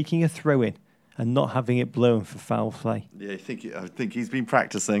by taking a throw-in and not having it blown for foul play. Yeah, I think he's been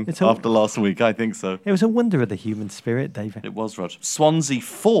practicing after last week. I think so. It was a wonder of the human spirit, David. It was, Rog. Swansea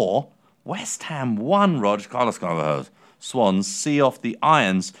 4, West Ham 1, Rog. Swans see off the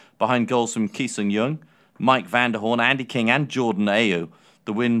Irons behind goals from Ki Sung-young, Mike Vanderhorn, Andy King and Jordan Ayew.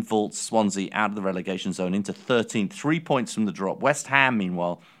 The win vaults Swansea out of the relegation zone into 13th, 3 points from the drop. West Ham,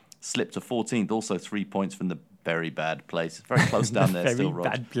 meanwhile, slipped to 14th, also 3 points from the very bad place. It's very close down there still, Rog.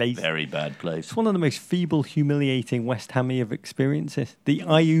 Bad place. Very bad place. It's one of the most feeble, humiliating West Hammy of experiences. The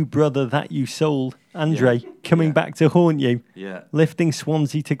Ayew brother that you sold, Andre, coming back to haunt you, lifting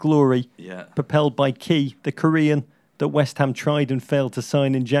Swansea to glory, propelled by Key, the Korean that West Ham tried and failed to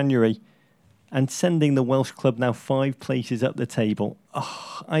sign in January, and sending the Welsh club now 5 places up the table.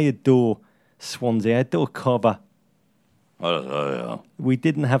 Oh, I adore Swansea. I adore Cover. We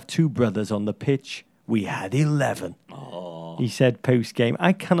didn't have 2 brothers on the pitch. We had 11. He said post-game.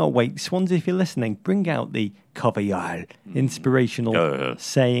 I cannot wait. Swansea, if you're listening, bring out the Cover inspirational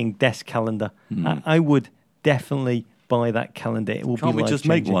saying desk calendar. I would definitely buy that calendar. It will Can't be we just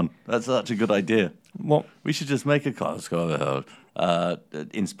life-changing. make one? That's such a good idea. What? We should just make a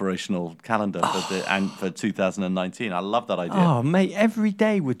inspirational calendar for 2019. I love that idea. Oh, mate, every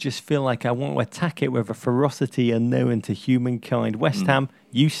day would just feel like I want to attack it with a ferocity unknown to humankind. West Ham,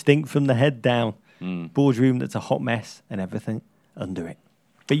 you stink from the head down. Boardroom that's a hot mess and everything under it.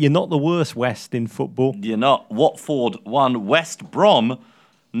 But you're not the worst West in football. You're not. Watford 1, West Brom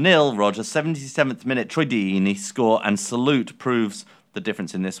 0, Roger. 77th minute, Troy Deeney score, and Salute proves the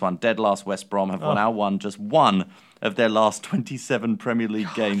difference in this one. Dead last West Brom have now won just one of their last 27 Premier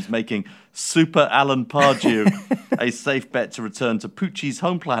League games, making Super Alan Pardew a safe bet to return to Poochie's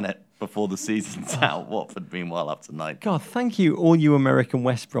home planet before the season's out. Watford, meanwhile, up to 9. God, thank you, all you American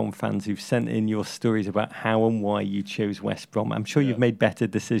West Brom fans who've sent in your stories about how and why you chose West Brom. I'm sure you've made better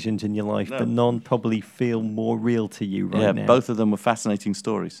decisions in your life, but none probably feel more real to you right now. Yeah, both of them were fascinating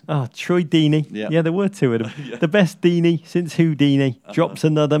stories. Oh, Troy Deeney. Yeah, there were 2 of them. The best Deeney since Houdini. Drops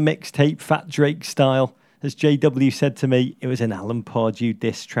another mixtape, Fat Drake style. As JW said to me, it was an Alan Pardew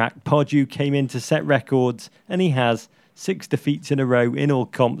diss track. Pardew came in to set records, and he has 6 defeats in a row in all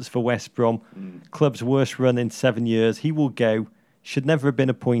comps for West Brom. Club's worst run in 7 years. He will go. Should never have been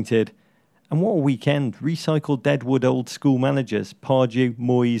appointed. And what a weekend. Recycled Deadwood old school managers, Pardew,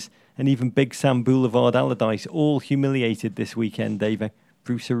 Moyes, and even Big Sam Boulevard Allardyce, all humiliated this weekend, David.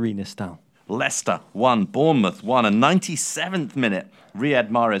 Bruce Arena style. Leicester 1, Bournemouth 1, a 97th minute. Riyad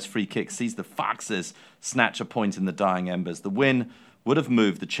Mahrez free kick sees the Foxes snatch a point in the dying embers. The win would have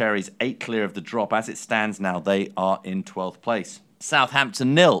moved the Cherries 8 clear of the drop. As it stands now, they are in 12th place.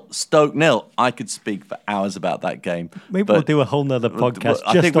 Southampton 0, Stoke 0. I could speak for hours about that game. Maybe we'll do a whole nother podcast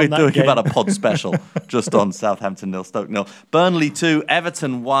I just think on we're that doing game. about a pod special just on Southampton 0, Stoke 0. Burnley 2,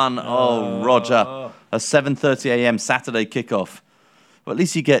 Everton 1. Oh, Roger. A 7:30 a.m. Saturday kickoff. Well, at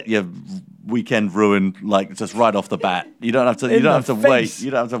least you get your weekend ruined like just right off the bat. You don't have to. You don't have to wait.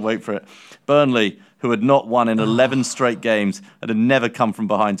 You don't have to wait for it. Burnley, who had not won in 11 straight games and had never come from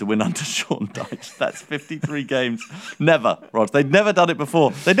behind to win under Sean Dyche. That's 53 games. Never, Rod. They'd never done it before.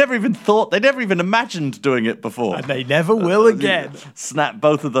 They never even thought. They never even imagined doing it before. And they never will again. Snap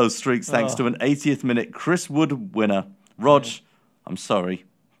both of those streaks thanks to an 80th minute Chris Wood winner. Rog, I'm sorry.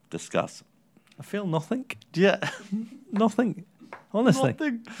 Discuss. I feel nothing. Yeah. Nothing. Honestly.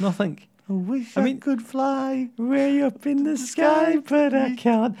 Nothing. I wish I could fly way up in the sky, but I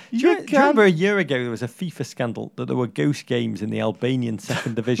can't. Do you remember a year ago there was a FIFA scandal that there were ghost games in the Albanian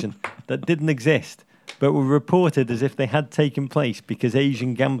second division that didn't exist, but were reported as if they had taken place because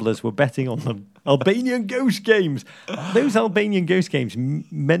Asian gamblers were betting on them. Albanian ghost games. Those Albanian ghost games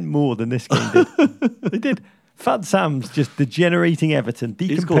meant more than this game did. They did. Fat Sam's just degenerating Everton,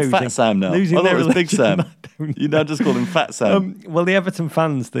 decomposing. He's called Fat Sam now. Losing I thought their it was Big Sam. religion. You now just call him Fat Sam. Well, the Everton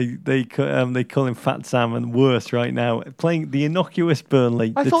fans, they call him Fat Sam and worse right now. Playing the innocuous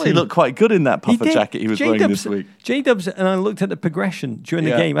Burnley. I thought he looked quite good in that puffer did. jacket he was wearing this week. J-Dubs, and I looked at the progression during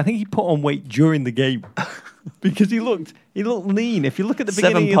the game. I think he put on weight during the game because he looked lean. If you look at the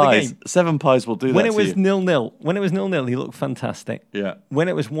beginning of the game. 7 pies will do that When it was you. 0-0, he looked fantastic. Yeah. When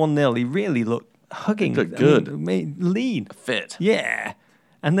it was 1-0, he really looked hugging. He looked good. Lean. Fit. Yeah.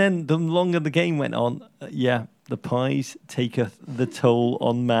 And then the longer the game went on, the pies taketh the toll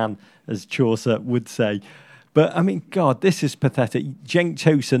on man, as Chaucer would say. But, I mean, God, this is pathetic. Cenk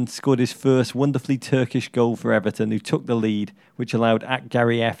Tosun scored his first wonderfully Turkish goal for Everton, who took the lead, which allowed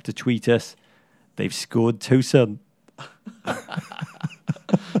 @Gary F to tweet us, "They've scored Tosun."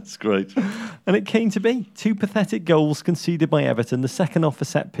 That's great. And it came to be 2 pathetic goals conceded by Everton, the second off a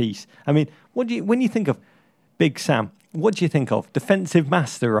set piece. I mean, when you think of Big Sam, what do you think of? Defensive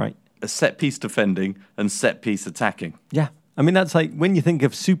master, right? A set piece defending and set piece attacking. Yeah. I mean, that's like when you think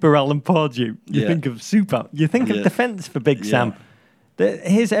of Super Alan Pardew, you think of Super. You think of defence for Big Sam.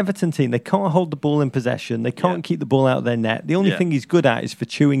 Here's Everton team. They can't hold the ball in possession. They can't keep the ball out of their net. The only thing he's good at is for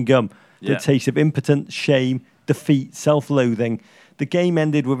chewing gum. The taste of impotence, shame, defeat, self-loathing. The game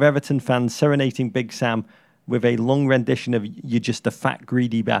ended with Everton fans serenading Big Sam with a long rendition of "You're just a fat,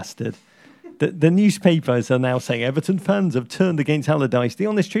 greedy bastard." The newspapers are now saying Everton fans have turned against Allardyce. The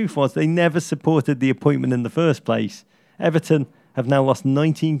honest truth was they never supported the appointment in the first place. Everton have now lost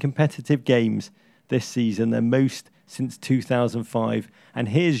 19 competitive games this season, their most since 2005. And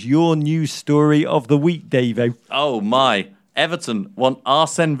here's your news story of the week, Davo. Oh, my. Everton want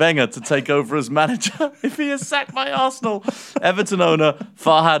Arsene Wenger to take over as manager if he is sacked by Arsenal. Everton owner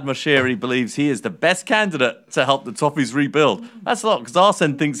Farhad Moshiri believes he is the best candidate to help the Toffees rebuild. That's a lot, because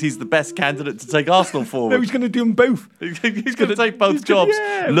Arsene thinks he's the best candidate to take Arsenal forward. No, he's going to do them both. He's going to take both jobs.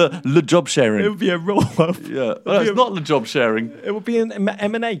 Le job sharing. It would be a roll-up. Yeah, it's not the job sharing. It would be an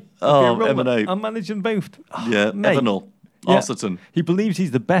M&A. Oh, M&A. I'm managing both. Evernoll. Arseton. He believes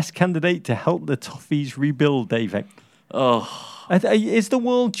he's the best candidate to help the Toffees rebuild, David. Oh. Is the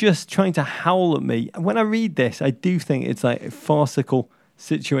world just trying to howl at me? When I read this, I do think it's like a farcical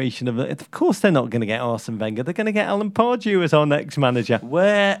situation. Of course they're not going to get Arsene Wenger. They're going to get Alan Pardew as our next manager.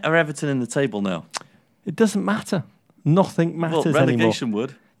 Where are Everton in the table now? It doesn't matter. Nothing matters anymore. Relegation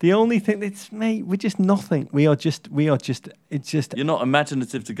would. The only thing we're just nothing. It's just. You're not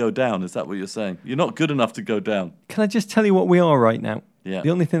imaginative to go down, is that what you're saying? You're not good enough to go down. Can I just tell you what we are right now? Yeah. The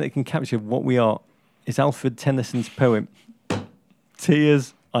only thing that can capture what we are is Alfred Tennyson's poem,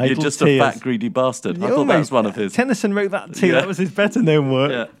 Tears, Idle You're just Tears. a fat, greedy bastard. I thought that was one of his. Tennyson wrote that too. That was his better-known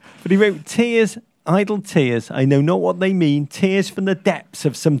work. Yeah. But he wrote, Tears, idle tears, I know not what they mean. Tears from the depths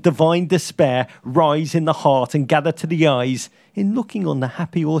of some divine despair rise in the heart and gather to the eyes in looking on the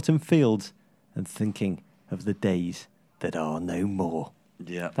happy autumn fields and thinking of the days that are no more.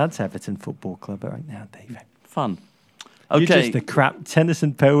 Yeah. That's Everton Football Club right now, David. Fun. Okay. You're just a crap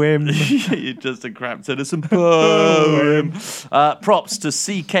Tennyson poem. You're just a crap Tennyson poem. Props to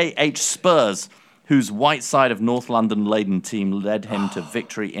CKH Spurs, whose white side of North London laden team led him to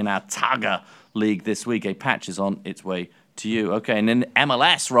victory in our Targa League this week. A patch is on its way to you. Okay, and in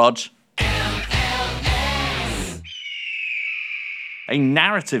MLS, Rog. A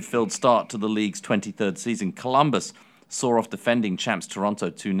narrative-filled start to the league's 23rd season. Columbus saw off defending champs Toronto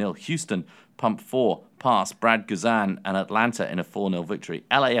 2-0. Houston pumped 4 past Brad Guzan and Atlanta in a 4-0 victory.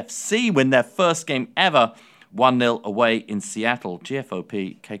 LAFC win their first game ever, 1-0 away in Seattle.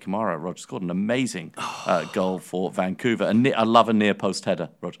 GFOP K. Kamara, Rog, scored an amazing goal for Vancouver. I love a near-post header,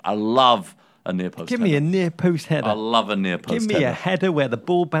 Rog. I love a near-post header. Give me a near-post header. I love a near-post header. Give me a header where the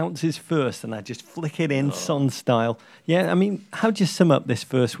ball bounces first and I just flick it in Son style. Yeah, I mean, how do you sum up this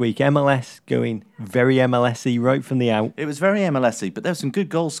first week? MLS going very MLS-y right from the out. It was very MLS-y, but there were some good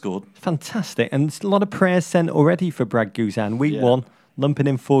goals scored. Fantastic. And a lot of prayers sent already for Brad Guzan. Week 1, lumping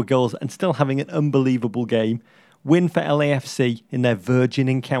in 4 goals and still having an unbelievable game. Win for LAFC in their virgin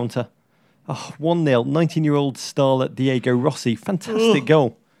encounter. 1-0, 19-year-old starlet Diego Rossi. Fantastic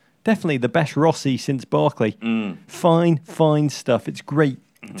goal. Definitely the best Rossi since Barkley. Fine stuff. It's great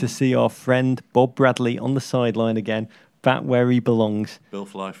to see our friend Bob Bradley on the sideline again, back where he belongs.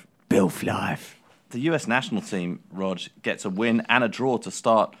 Bilf life. The US national team, Rog, gets a win and a draw to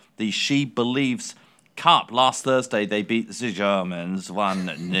start the She Believes Cup. Last Thursday, they beat the Germans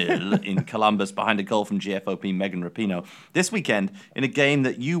 1-0 in Columbus behind a goal from GFOP Megan Rapinoe. This weekend, in a game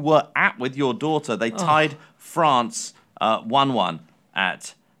that you were at with your daughter, they tied France 1-1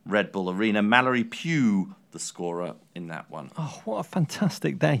 at Red Bull Arena. Mallory Pugh the scorer in that one. Oh, what a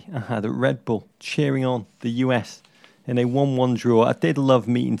fantastic day I had at Red Bull, cheering on the US in a 1-1 draw. I did love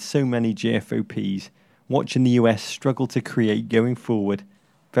meeting so many GFOPs, watching the US struggle to create going forward.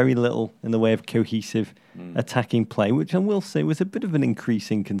 Very little in the way of cohesive attacking play, which I will say was a bit of an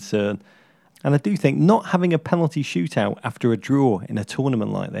increasing concern. And I do think not having a penalty shootout after a draw in a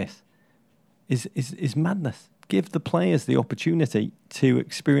tournament like this is madness. Give the players the opportunity to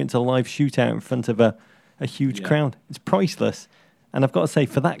experience a live shootout in front of a huge crowd. It's priceless. And I've got to say,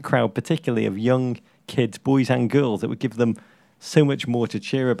 for that crowd, particularly of young kids, boys and girls, it would give them so much more to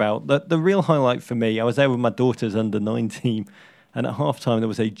cheer about. The real highlight for me, I was there with my daughter's under-9 team, and at halftime there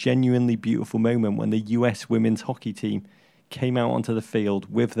was a genuinely beautiful moment when the US women's hockey team came out onto the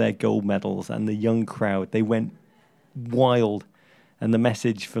field with their gold medals, and the young crowd, they went wild. And the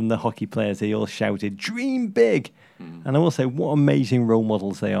message from the hockey players, they all shouted, "Dream big!" And I will say, what amazing role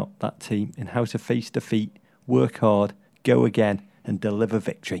models they are, that team, in how to face defeat, work hard, go again, and deliver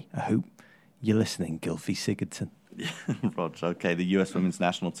victory. I hope you're listening, Gylfi Sigurdsson. Rog, okay, the US women's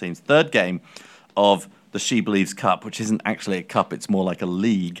national team's third game of the She Believes Cup, which isn't actually a cup, it's more like a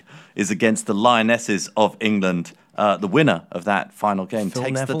league, is against the Lionesses of England. The winner of that final game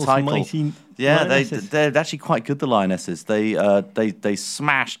takes Neville's the title. Yeah, they're actually quite good, the Lionesses. They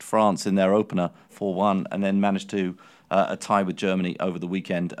smashed France in their opener 4-1 and then managed to a tie with Germany over the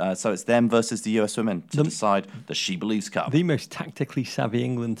weekend. So it's them versus the US women to decide the She Believes Cup. The most tactically savvy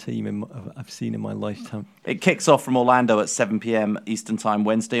England team I've seen in my lifetime. It kicks off from Orlando at 7 p.m. Eastern Time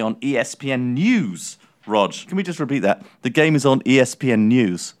Wednesday on ESPN News. Rog, can we just repeat that? The game is on ESPN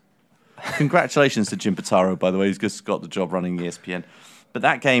News. Congratulations to Jim Pitaro, by the way, who's just got the job running ESPN. But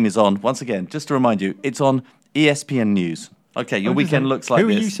that game is on, once again, just to remind you, it's on ESPN News. Okay, your weekend looks like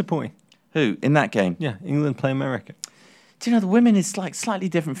this. Who are you supporting? Who? In that game? Yeah, England play America. Do you know, the women is like slightly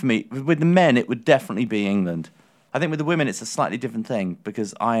different for me. With the men, it would definitely be England. I think with the women, it's a slightly different thing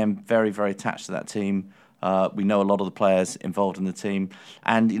because I am very, very attached to that team. We know a lot of the players involved in the team.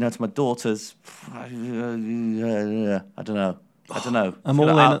 And, you know, to my daughters, I don't know.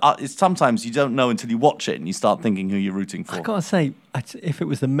 It's sometimes you don't know until you watch it and you start thinking who you're rooting for. I gotta say, if it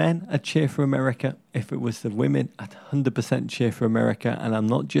was the men, I'd cheer for America. If it was the women, I'd 100% cheer for America. And I'm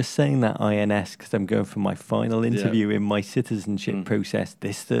not just saying that INS because I'm going for my final interview in my citizenship process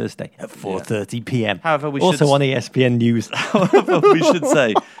this Thursday at 4:30 p.m. However, also on ESPN News. However,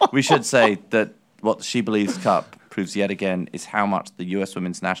 we should say that what the She Believes Cup proves yet again is how much the US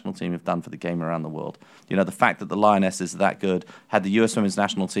women's national team have done for the game around the world. You know, the fact that the Lionesses are that good, had the US women's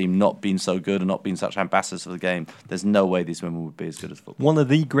national team not been so good and not been such ambassadors for the game, there's no way these women would be as good as football. One of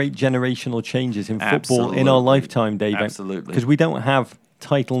the great generational changes in football in our lifetime, David. Absolutely. Because we don't have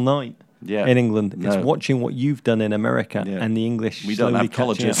Title Night in England. It's watching what you've done in America and the English we slowly don't have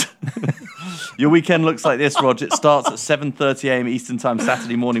colleges. up. Your weekend looks like this, Rog. It starts at 7:30 a.m. Eastern Time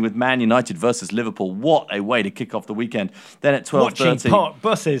Saturday morning with Man United versus Liverpool. What a way to kick off the weekend. Then at 12:30... Watching park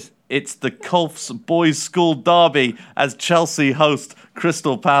buses. It's the Colf's Boys School Derby as Chelsea host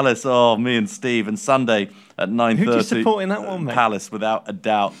Crystal Palace. Oh, me and Steve. And Sunday at 9:30. Who do you support in that one, mate? Palace, without a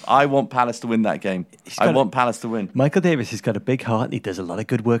doubt. I want Palace to win that game. I want Palace to win. Michael Davis has got a big heart and he does a lot of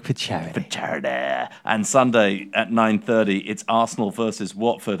good work for charity. And Sunday at 9:30, it's Arsenal versus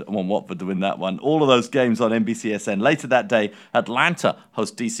Watford. I want Watford to win that one. All of those games on NBCSN. Later that day, Atlanta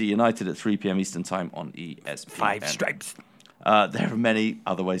hosts DC United at 3 p.m. Eastern Time on ESPN. 5 stripes. There are many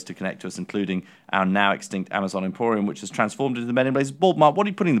other ways to connect to us, including our now extinct Amazon Emporium, which has transformed into the Men in Blazers Board Mart. What are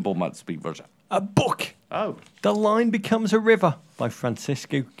you putting in the Board Mart this week, Roger? A book. Oh. The Line Becomes a River by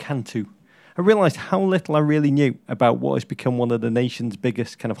Francisco Cantu. I realised how little I really knew about what has become one of the nation's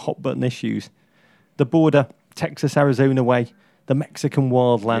biggest kind of hot-button issues. The border, Texas-Arizona way, the Mexican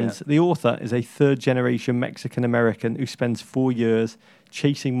wildlands. Yeah. The author is a third-generation Mexican-American who spends 4 years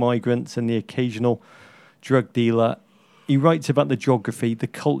chasing migrants and the occasional drug dealer. He writes about the geography, the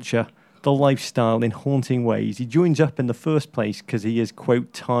culture, the lifestyle in haunting ways. He joins up in the first place because he is,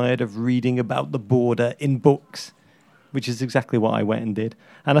 quote, tired of reading about the border in books, which is exactly what I went and did.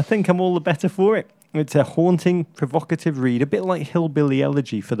 And I think I'm all the better for it. It's a haunting, provocative read, a bit like Hillbilly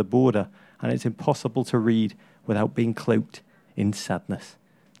Elegy for the border, and it's impossible to read without being cloaked in sadness.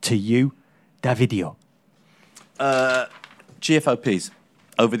 To you, Davidio. GFOPs.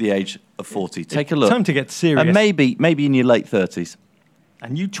 Over the age of 40. Take a look. Time to get serious. And maybe in your late 30s.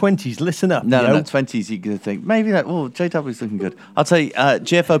 And you 20s, listen up. No, 20s, you're going to think, maybe that, JW's looking good. I'll tell you,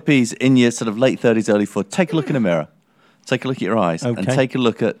 GFOPs in your sort of late 30s, early 40s, take a look in a mirror. Take a look at your eyes. Okay. And take a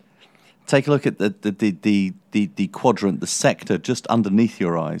look at the quadrant, the sector just underneath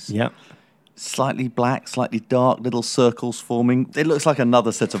your eyes. Yeah. Slightly black, slightly dark, little circles forming. It looks like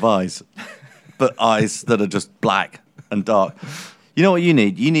another set of eyes. but eyes that are just black and dark. You know what you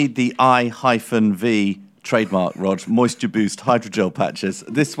need? You need the I-V trademark, Rog, Moisture Boost Hydrogel Patches.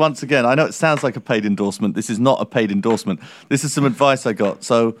 This, once again, I know it sounds like a paid endorsement. This is not a paid endorsement. This is some advice I got.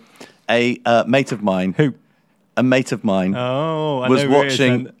 So a mate of mine... Who? A mate of mine was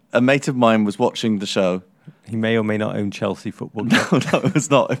watching... A mate of mine was watching the show. He may or may not own Chelsea Football Club. No, it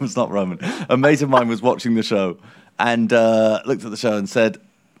was not. It was not Roman. A mate of mine was watching the show and looked at the show and said,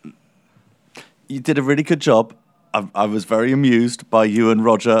 "You did a really good job. I was very amused by you and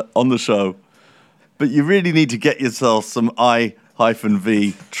Roger on the show, but you really need to get yourself some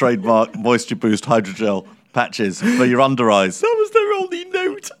I-V trademark Moisture Boost Hydrogel patches for your under eyes." That was their only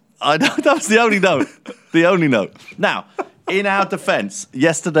note. I know, that was the only note. The only note. Now, in our defence,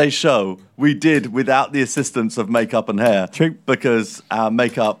 yesterday's show, we did without the assistance of makeup and hair. True. Because our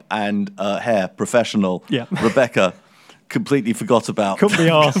makeup and hair professional, Rebecca, completely forgot about. Couldn't be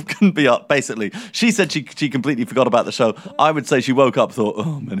asked. Couldn't be asked, basically. She said she completely forgot about the show. I would say she woke up, thought,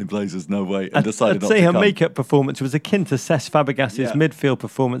 oh, Men in Blazers, no way, and decided not to come. I'd say her makeup performance was akin to Cesc Fabregas's midfield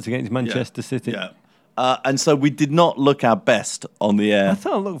performance against Manchester City. Yeah. And so we did not look our best on the air. I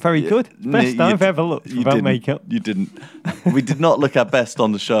thought it looked very good. Best I've ever looked without makeup. You didn't. We did not look our best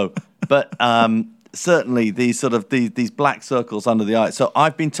on the show. But certainly these sort of these black circles under the eye. So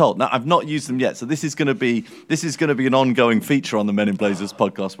I've been told. Now I've not used them yet. So this is going to be an ongoing feature on the Men in Blazers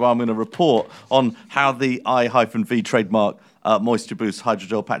podcast, where I'm going to report on how the I-V trademark Moisture Boost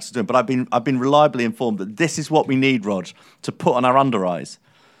Hydrogel patch is doing. But I've been reliably informed that this is what we need, Rog, to put on our under eyes.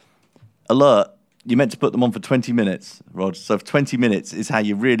 Alert. You meant to put them on for 20 minutes, Rog. So 20 minutes is how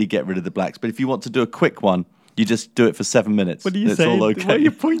you really get rid of the blacks. But if you want to do a quick one, you just do it for 7 minutes. What are you saying? All okay. Why are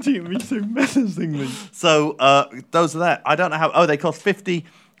you pointing at me so menacingly? So those are that. I don't know how... Oh, they cost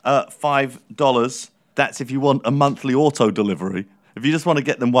 $55. That's if you want a monthly auto delivery. If you just want to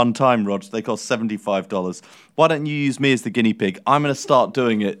get them one time, Rog, they cost $75. Why don't you use me as the guinea pig? I'm going to start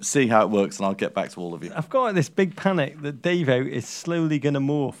doing it, see how it works, and I'll get back to all of you. I've got this big panic that Davo is slowly going to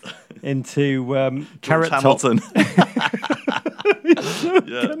morph into Carrot Top. Hamilton. He's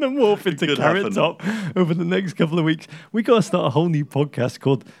going to morph into Carrot Top over the next couple of weeks. We got to start a whole new podcast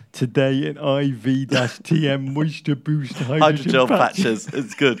called Today in IV-TM Moisture Boost Hydrogel Patches.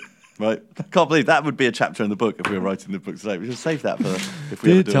 It's good. Right, can't believe that would be a chapter in the book if we were writing the book today. We should save that for if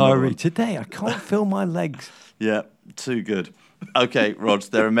we ever do another one. Today I can't feel my legs. Yeah, too good. Okay, Rog,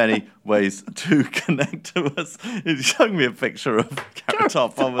 there are many ways to connect to us. He's showing me a picture of Carrot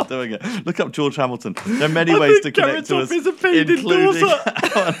Top while we're doing it. Look up George Hamilton. There are many ways to connect to us, including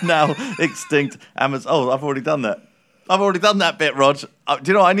our now extinct Amazon. Oh, I've already done that. Bit, Rog. Do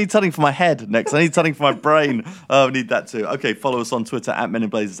you know what? I need something for my head next. I need something for my brain. I need that too. Okay, follow us on Twitter at Men in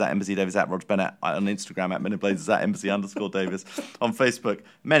Blazers, at Embassy Davis, at Rog Bennett, on Instagram at Men in Blazers, at Embassy_Davis, on Facebook,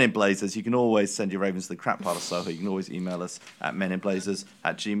 Men in Blazers. You can always send your ravens to the crap part of Soho. You can always email us at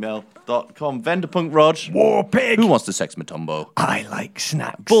meninblazers@gmail.com. Venderpunk Rog. War pig. Who wants to sex Matumbo? I like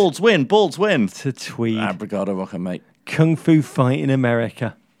snacks. Balls win. To Tweed. Abrigado rocket, mate. Kung Fu Fight in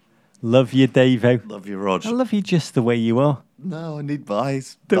America. Love you, Davo. Love you, Rog. I love you just the way you are. No, I need my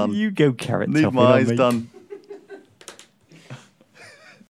eyes Don't done. you go Carrot Top. Need my eyes done.